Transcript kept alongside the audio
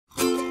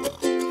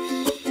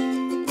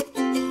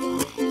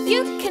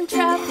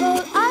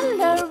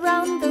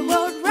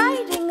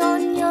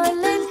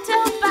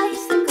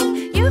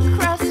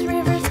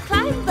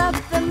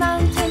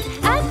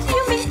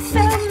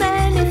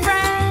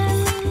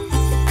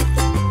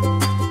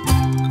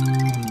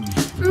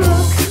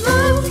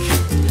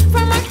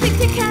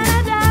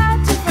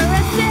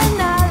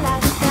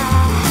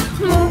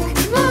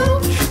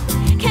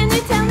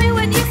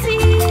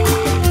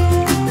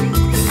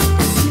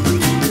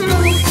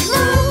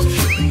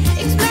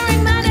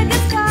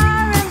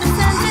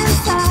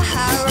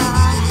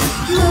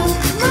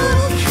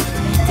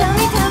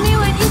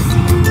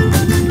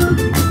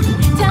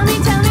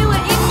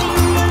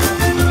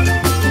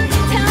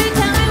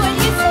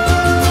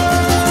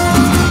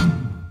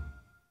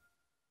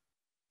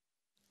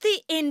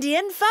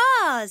Indian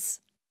vase.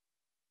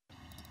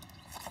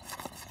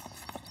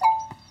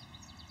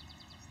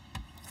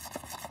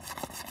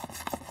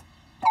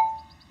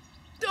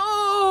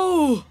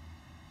 Oh!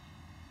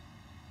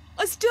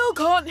 I still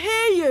can't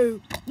hear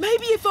you.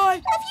 Maybe if I...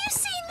 Have you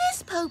seen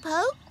this,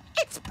 Popo?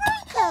 It's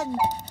broken.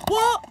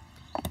 What?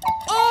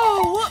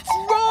 Oh, what's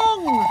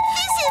wrong?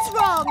 This is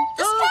wrong.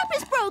 The strap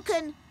is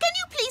broken. Can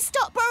you please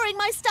stop borrowing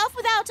my stuff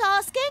without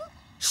asking?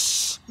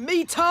 Shh,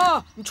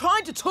 Meeta. I'm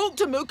trying to talk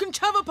to Mouk and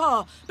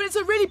Chavapa, but it's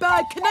a really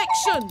bad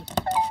connection.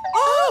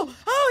 Oh,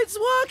 it's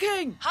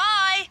working.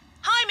 Hi.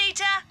 Hi,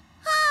 Meeta.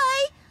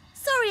 Hi.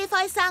 Sorry if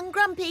I sound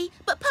grumpy,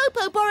 but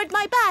Popo borrowed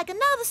my bag and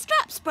now the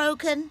strap's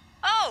broken.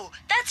 Oh,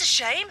 that's a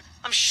shame.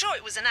 I'm sure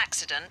it was an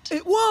accident.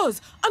 It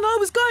was, and I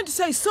was going to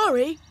say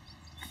sorry.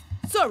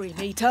 Sorry,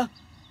 Meeta.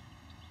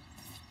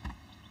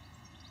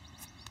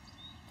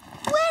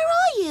 Where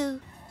are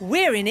you?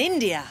 We're in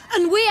India.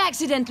 And we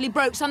accidentally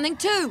broke something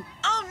too.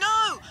 Oh,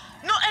 no.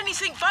 Not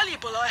anything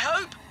valuable, I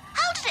hope.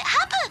 How did it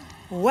happen?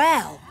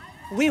 Well,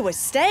 we were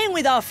staying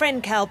with our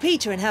friend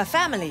Kalpita and her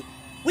family.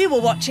 We were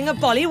watching a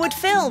Bollywood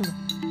film.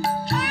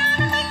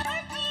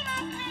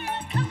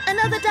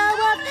 Another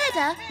Dawa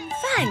Peda?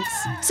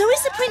 Thanks. So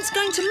is the prince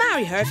going to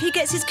marry her if he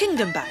gets his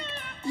kingdom back?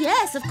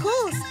 Yes, of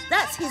course.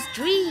 That's his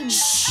dream.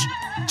 Shh!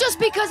 Just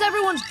because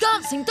everyone's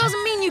dancing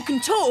doesn't mean you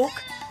can talk.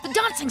 The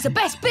dancing's the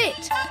best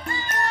bit.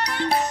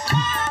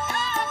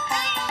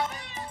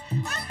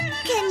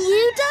 Can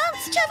you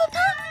dance,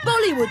 Chavapa?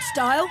 Bollywood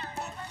style?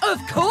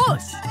 Of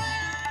course!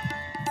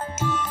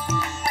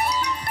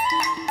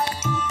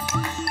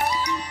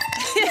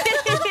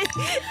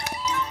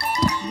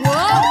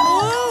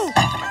 Whoa!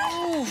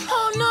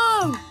 Oh,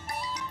 no!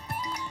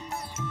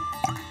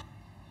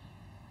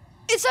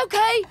 It's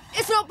okay.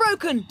 It's not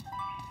broken.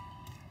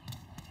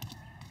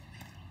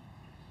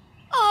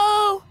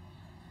 Oh!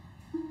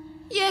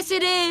 Yes,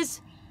 it is.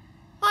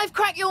 I've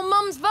cracked your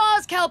mum's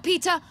vase,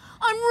 Kalpita.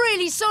 I'm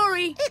really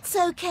sorry. It's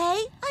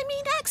okay. I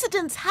mean,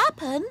 accidents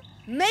happen.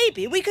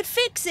 Maybe we could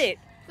fix it.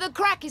 The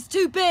crack is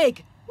too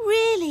big.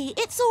 Really,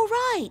 it's all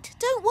right.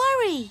 Don't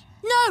worry.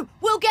 No,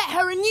 we'll get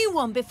her a new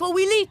one before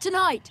we leave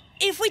tonight.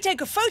 If we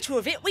take a photo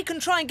of it, we can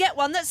try and get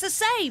one that's the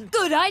same.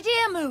 Good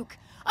idea, Mouk.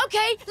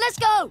 OK, let's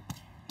go.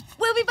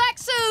 We'll be back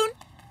soon.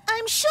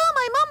 I'm sure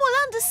my mum will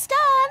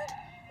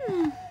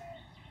understand.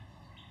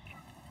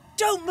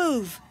 Don't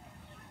move.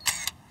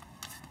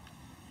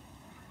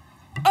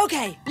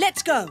 OK,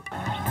 let's go.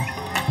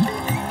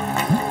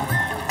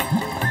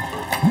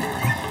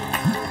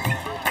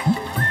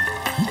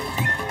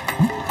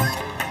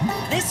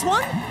 This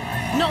one?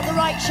 Not the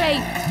right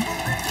shape.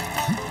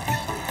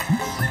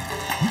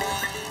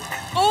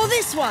 Or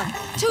this one?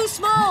 Too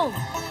small.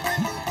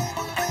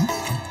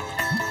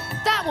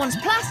 That one's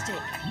plastic.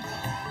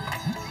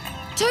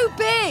 Too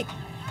big.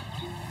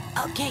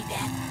 OK,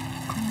 then.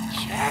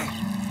 Sure.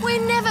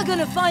 We're never going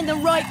to find the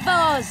right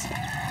vase.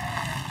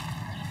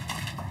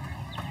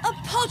 A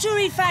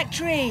pottery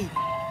factory.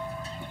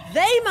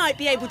 They might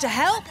be able to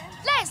help.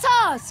 Let's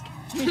ask.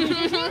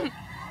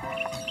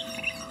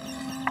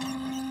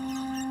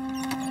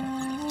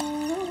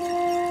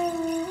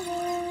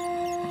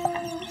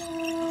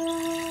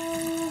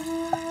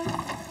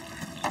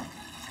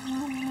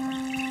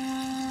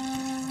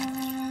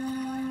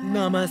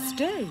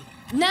 Namaste.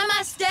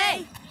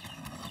 Namaste.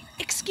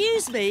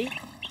 Excuse me.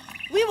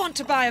 We want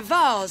to buy a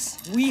vase.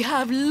 We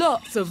have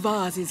lots of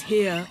vases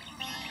here.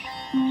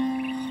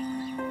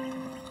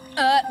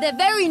 They're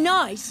very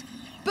nice,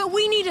 but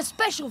we need a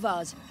special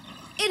vase.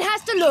 It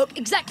has to look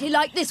exactly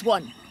like this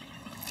one.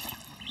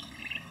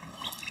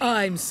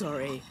 I'm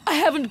sorry. I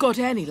haven't got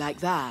any like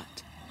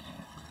that.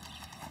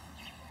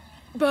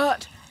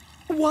 But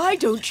why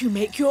don't you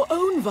make your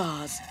own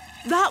vase?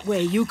 That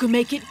way you can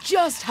make it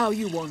just how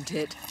you want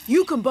it.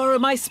 You can borrow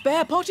my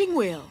spare potting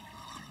wheel.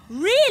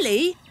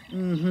 Really?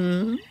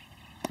 Mm-hmm.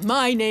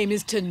 My name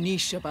is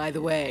Tanisha, by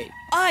the way.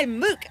 I'm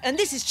Mouk, and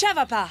this is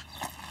Chavapa.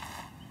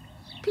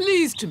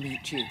 Pleased to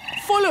meet you.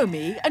 Follow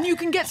me and you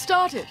can get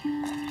started.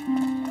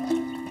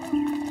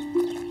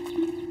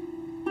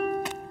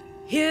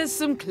 Here's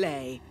some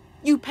clay.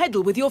 You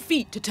pedal with your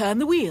feet to turn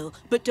the wheel,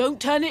 but don't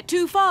turn it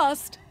too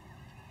fast.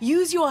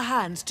 Use your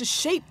hands to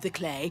shape the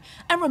clay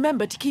and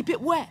remember to keep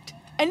it wet.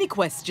 Any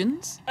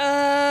questions?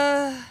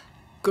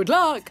 Good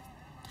luck.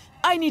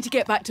 I need to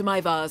get back to my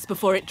vase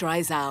before it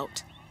dries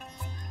out.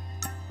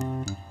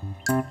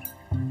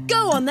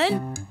 Go on,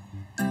 then.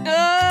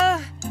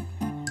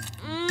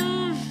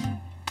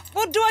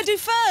 What do I do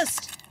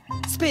first?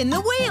 Spin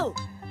the wheel.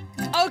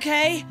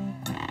 OK.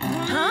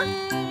 Huh?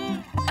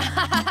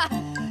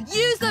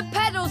 Use the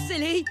pedal,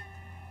 silly.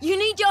 You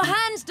need your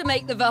hands to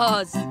make the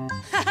vase.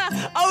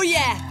 Oh,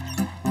 yeah.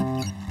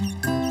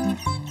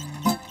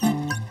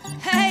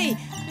 Hey,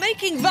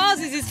 making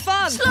vases is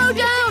fun. Slow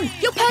down.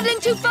 You're pedaling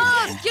too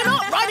fast. You're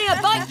not riding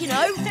a bike, you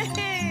know.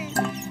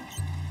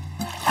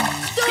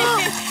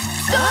 Stop!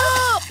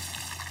 Stop!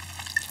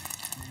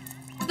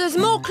 There's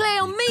more clay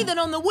on me than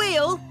on the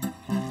wheel.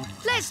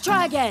 Let's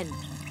try again.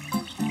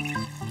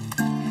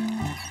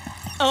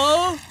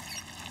 Oh.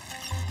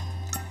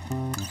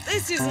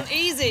 This isn't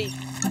easy.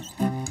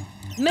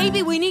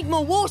 Maybe we need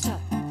more water.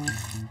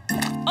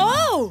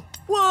 Oh!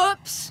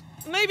 Whoops.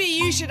 Maybe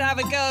you should have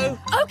a go.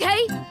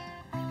 Okay.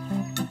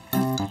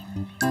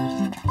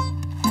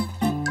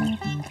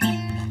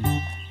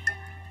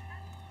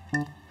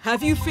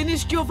 Have you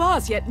finished your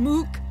vase yet,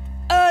 Mouk?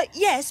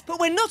 Yes, but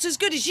we're not as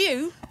good as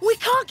you. We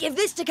can't give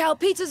this to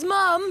Calpita's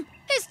mum.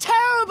 It's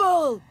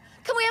terrible.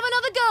 Can we have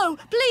another go,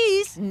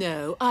 please?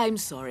 No, I'm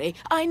sorry.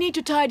 I need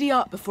to tidy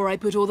up before I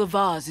put all the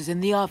vases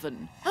in the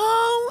oven.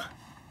 Oh!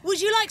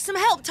 Would you like some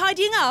help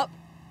tidying up?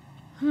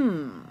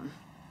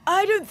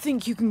 I don't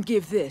think you can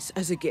give this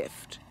as a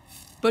gift.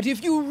 But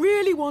if you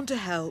really want to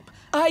help,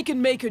 I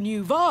can make a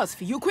new vase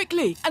for you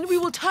quickly, and we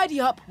will tidy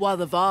up while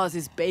the vase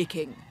is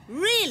baking.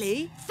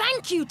 Really?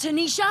 Thank you,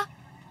 Tanisha.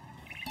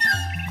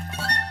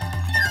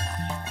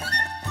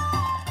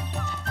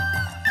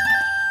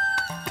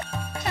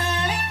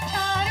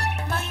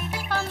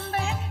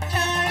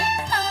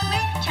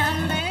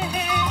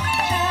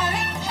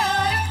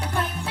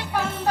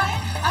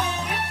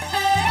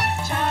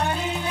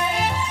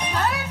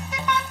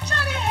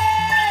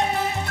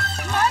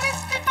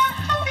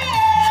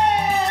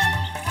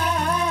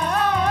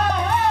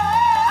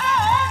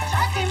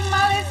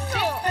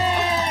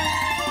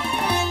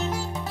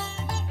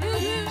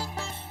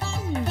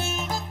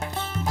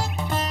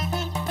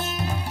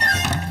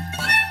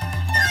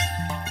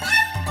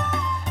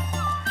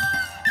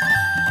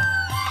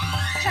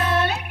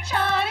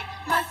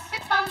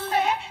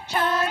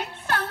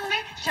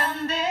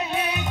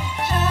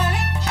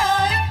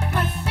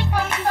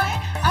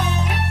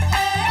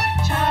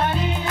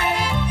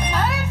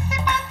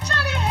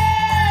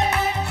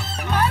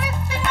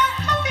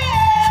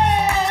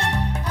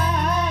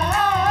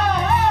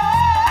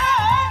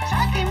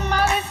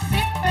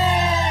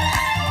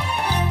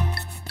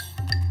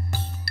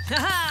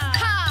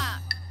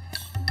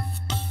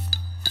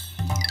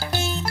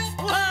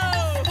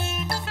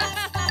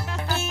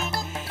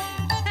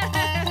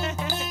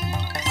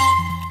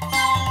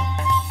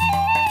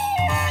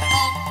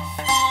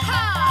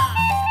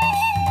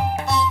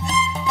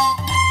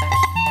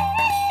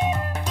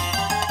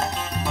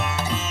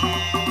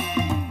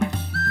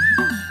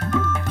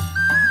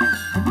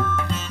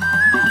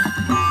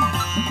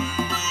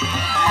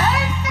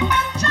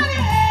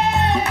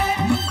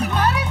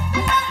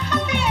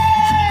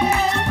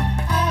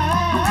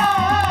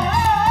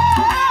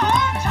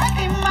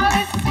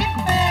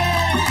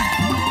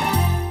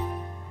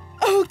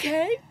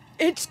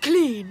 It's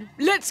clean.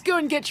 Let's go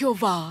and get your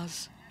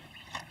vase.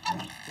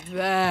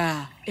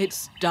 There,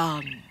 it's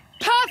done.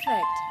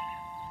 Perfect.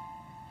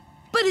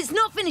 But it's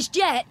not finished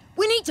yet.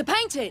 We need to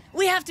paint it.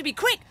 We have to be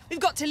quick. We've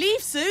got to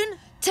leave soon.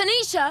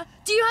 Tanisha,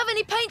 do you have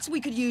any paints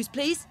we could use,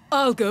 please?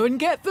 I'll go and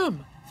get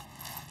them.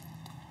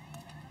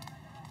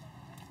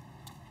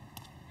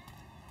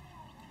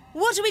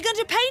 What are we going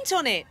to paint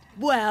on it?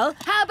 Well,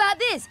 how about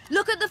this?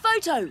 Look at the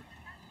photo.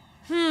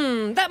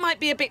 That might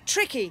be a bit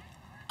tricky.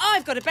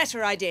 I've got a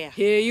better idea.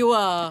 Here you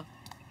are.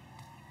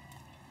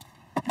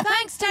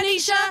 Thanks,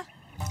 Tanisha.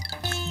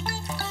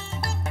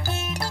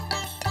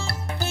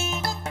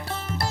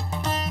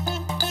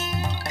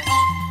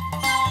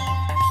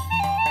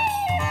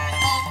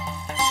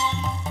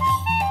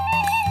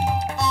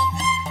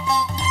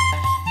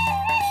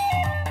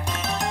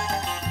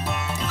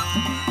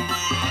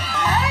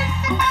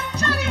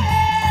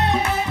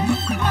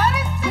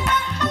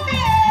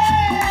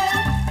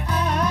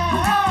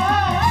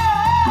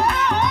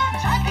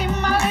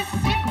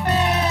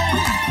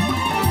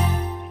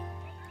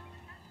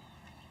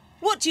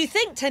 What do you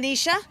think,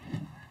 Tanisha?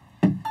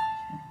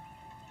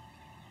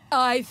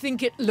 I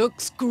think it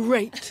looks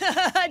great.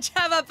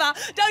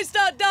 Chavapa, don't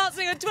start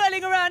dancing and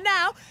twirling around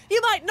now. You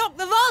might knock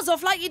the vase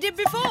off like you did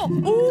before.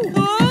 Ooh.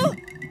 Oh!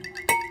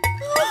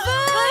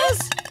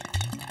 Vase!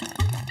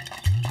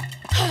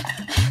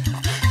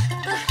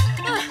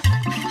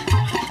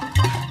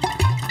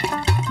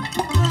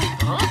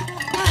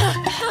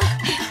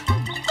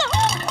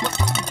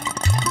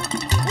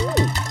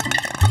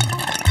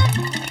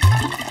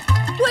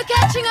 We're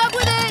catching up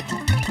with it.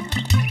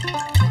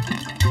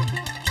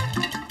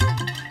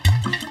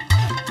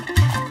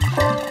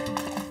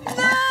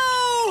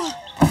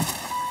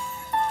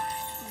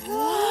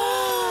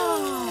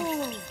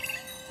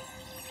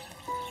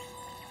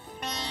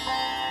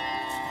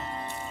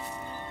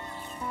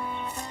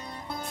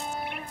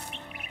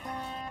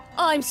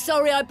 I'm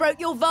sorry I broke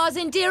your vase,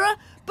 Indira,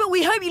 but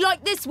we hope you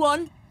like this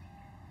one.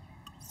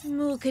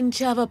 Mouk and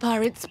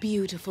Chavapa, it's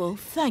beautiful.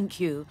 Thank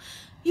you.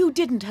 You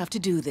didn't have to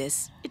do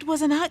this. It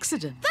was an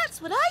accident.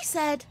 That's what I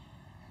said.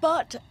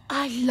 But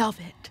I love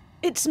it.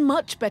 It's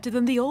much better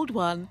than the old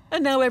one.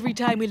 And now every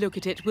time we look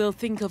at it, we'll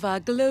think of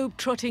our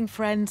globe-trotting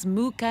friends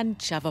Mouk and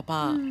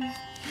Chavapa.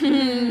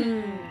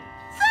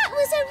 That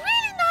was a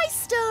really nice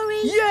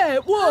story. Yeah,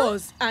 it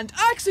was. And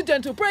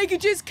accidental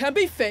breakages can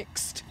be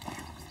fixed.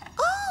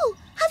 Oh,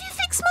 have you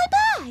fixed my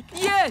bag?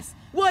 Yes,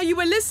 while you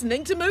were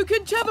listening to Mouk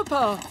and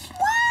Chavapa.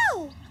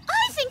 Wow,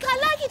 I think I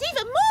like it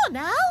even more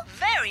now.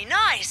 Very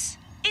nice.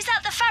 Is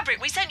that the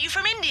fabric we sent you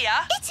from India?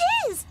 It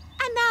is.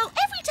 And now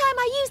every Every time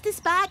I use this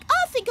bag,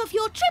 I'll think of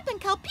your trip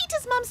and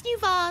Calpita's mum's new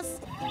vase.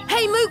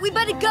 Hey, Mouk, we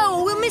better go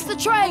or we'll miss the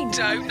train.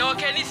 Don't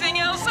knock anything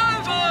else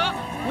over.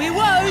 We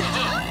won't.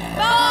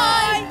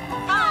 Bye!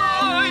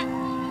 Bye.